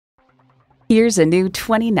Here's a new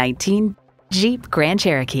 2019 Jeep Grand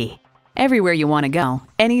Cherokee. Everywhere you want to go,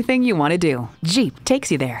 anything you want to do, Jeep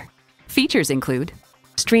takes you there. Features include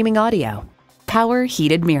streaming audio, power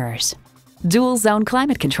heated mirrors, dual zone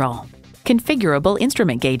climate control, configurable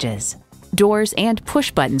instrument gauges, doors and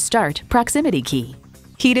push-button start proximity key,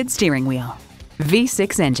 heated steering wheel,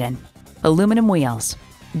 V6 engine, aluminum wheels,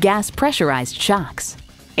 gas pressurized shocks,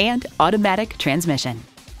 and automatic transmission.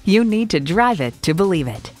 You need to drive it to believe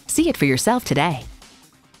it. See it for yourself today.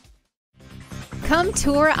 Come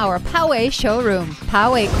tour our Poway showroom.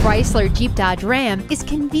 Poway Chrysler Jeep Dodge Ram is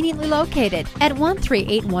conveniently located at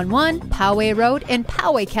 13811 Poway Road in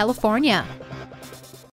Poway, California.